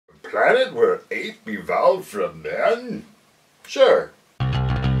planet where ape evolved from man? Sure.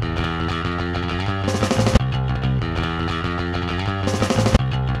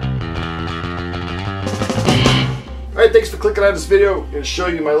 Alright, thanks for clicking on this video. I'm going to show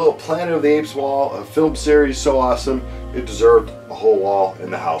you my little Planet of the Apes wall, a film series so awesome it deserved a whole wall in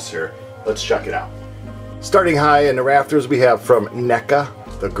the house here. Let's check it out. Starting high in the rafters, we have from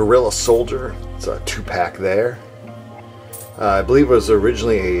NECA, the Gorilla Soldier. It's a 2-pack there. I believe it was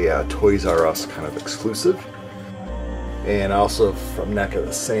originally a Toys R Us kind of exclusive. And also from NECA,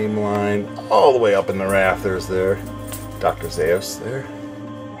 the same line, all the way up in the rafters there. Dr. Zeus there.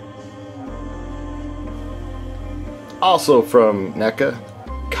 Also from NECA,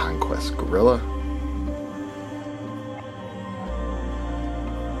 Conquest Gorilla.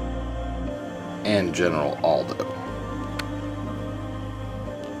 And General Aldo.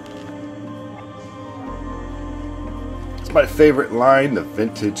 It's my favorite line, the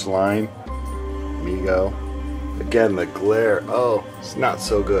vintage line, Mego. Again, the glare, oh, it's not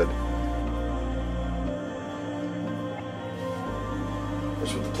so good.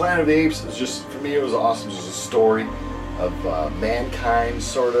 With the Planet of the Apes, it's just, for me it was awesome. It was a story of mankind,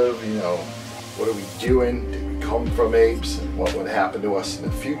 sort of, you know, what are we doing? Did we come from apes? And what would happen to us in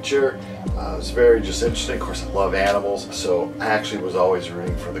the future? It was very just interesting. Of course, I love animals, so I actually was always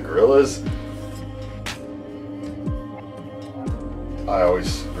rooting for the gorillas. I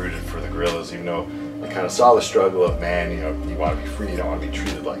always rooted for the gorillas, even though I kind of saw the struggle of, man, you know, you want to be free, you don't want to be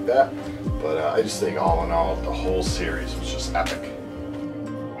treated like that. But I just think all in all, the whole series was just epic.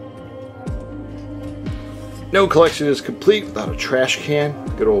 No collection is complete without a trash can.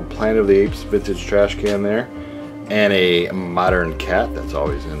 Good old Planet of the Apes vintage trash can there. And a modern cat that's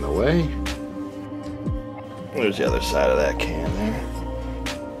always in the way. There's the other side of that can there.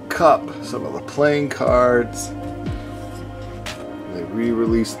 Cup, some of the playing cards. They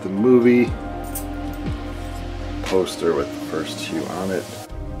re-released the movie. Poster with the first two on it.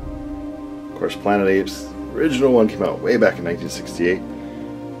 Of course, Planet of the Apes, the original one came out way back in 1968.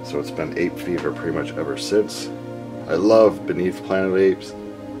 So it's been ape fever pretty much ever since. I love Beneath Planet of the Apes.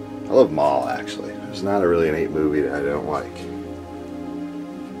 I love them all, actually. There's not really an ape movie that I don't like.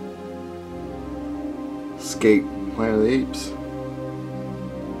 Escape Planet of the Apes.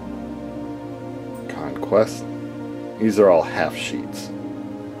 Conquest. These are all half sheets.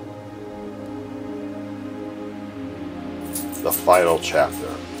 The final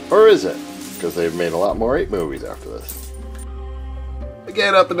chapter. Or is it? Because they've made a lot more ape movies after this.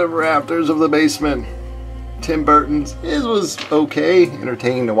 Again, up in the rafters of the basement, Tim Burton's. His was okay,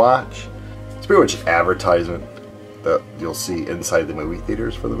 entertaining to watch. It's pretty much advertisement that you'll see inside the movie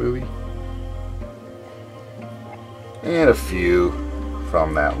theaters for the movie. And a few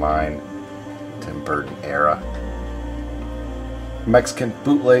from that line, Tim Burton era. Mexican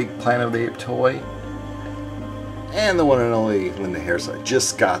bootleg Planet of the Apes toy. And the one and only Linda Harrison. I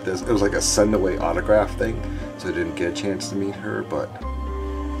just got this. It was like a send away autograph thing, so I didn't get a chance to meet her, but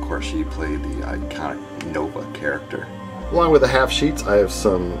of course she played the iconic Nova character. Along with the half sheets, I have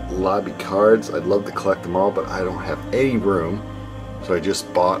some lobby cards. I'd love to collect them all, but I don't have any room, so I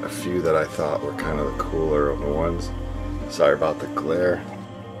just bought a few that I thought were kind of the cooler of the ones. Sorry about the glare.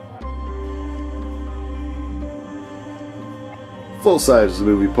 Full-size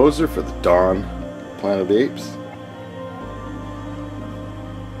movie poster for the Dawn Planet of the Apes.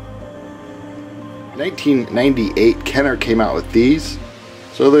 1998, Kenner came out with these,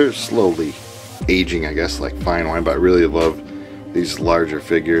 so they're slowly aging, I guess, like fine wine, but I really love these larger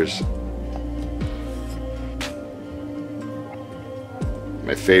figures.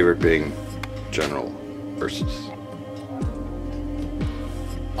 My favorite being General Ursus.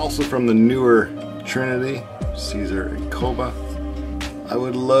 Also from the newer Trinity, Caesar and Koba. I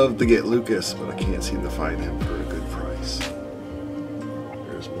would love to get Lucas, but I can't seem to find him for a good price.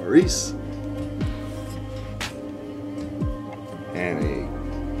 There's Maurice. And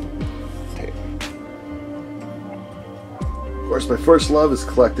a tape. Of course, my first love is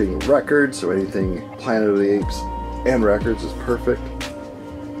collecting records, so anything Planet of the Apes and records is perfect.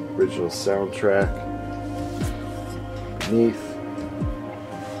 Original soundtrack. Beneath.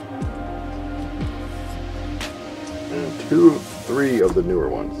 And 2 of 3 of the newer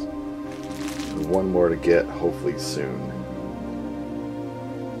ones. And one more to get, hopefully soon.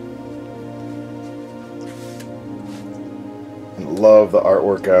 Love the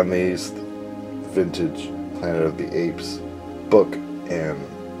artwork on these vintage Planet of the Apes book and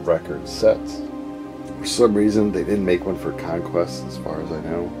record sets. For some reason they didn't make one for Conquest as far as I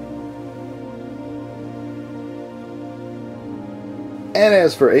know. And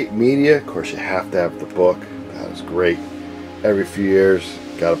as for Ape Media, of course you have to have the book. That was great. Every few years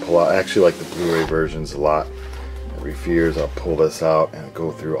Gotta pull out. I actually like the Blu-ray versions a lot. Every few years I'll pull this out and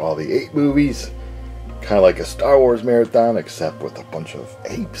go through all the Ape movies. Kind of like a Star Wars marathon, except with a bunch of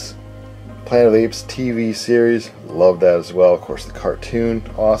apes. Planet of the Apes TV series, love that as well. Of course, the cartoon,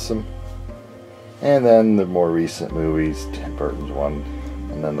 awesome. And then the more recent movies, Tim Burton's one,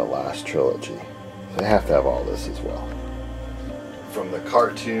 and then the last trilogy. So I have to have all this as well. From the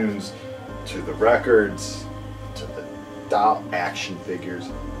cartoons to the records to the doll action figures,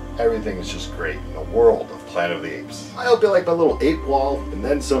 everything is just great in the world of Planet of the Apes. I hope you like my little ape wall and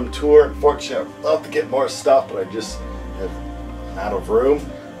then some tour. Unfortunately, I'd love to get more stuff, but I just have out of room.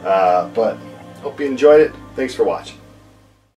 But hope you enjoyed it. Thanks for watching.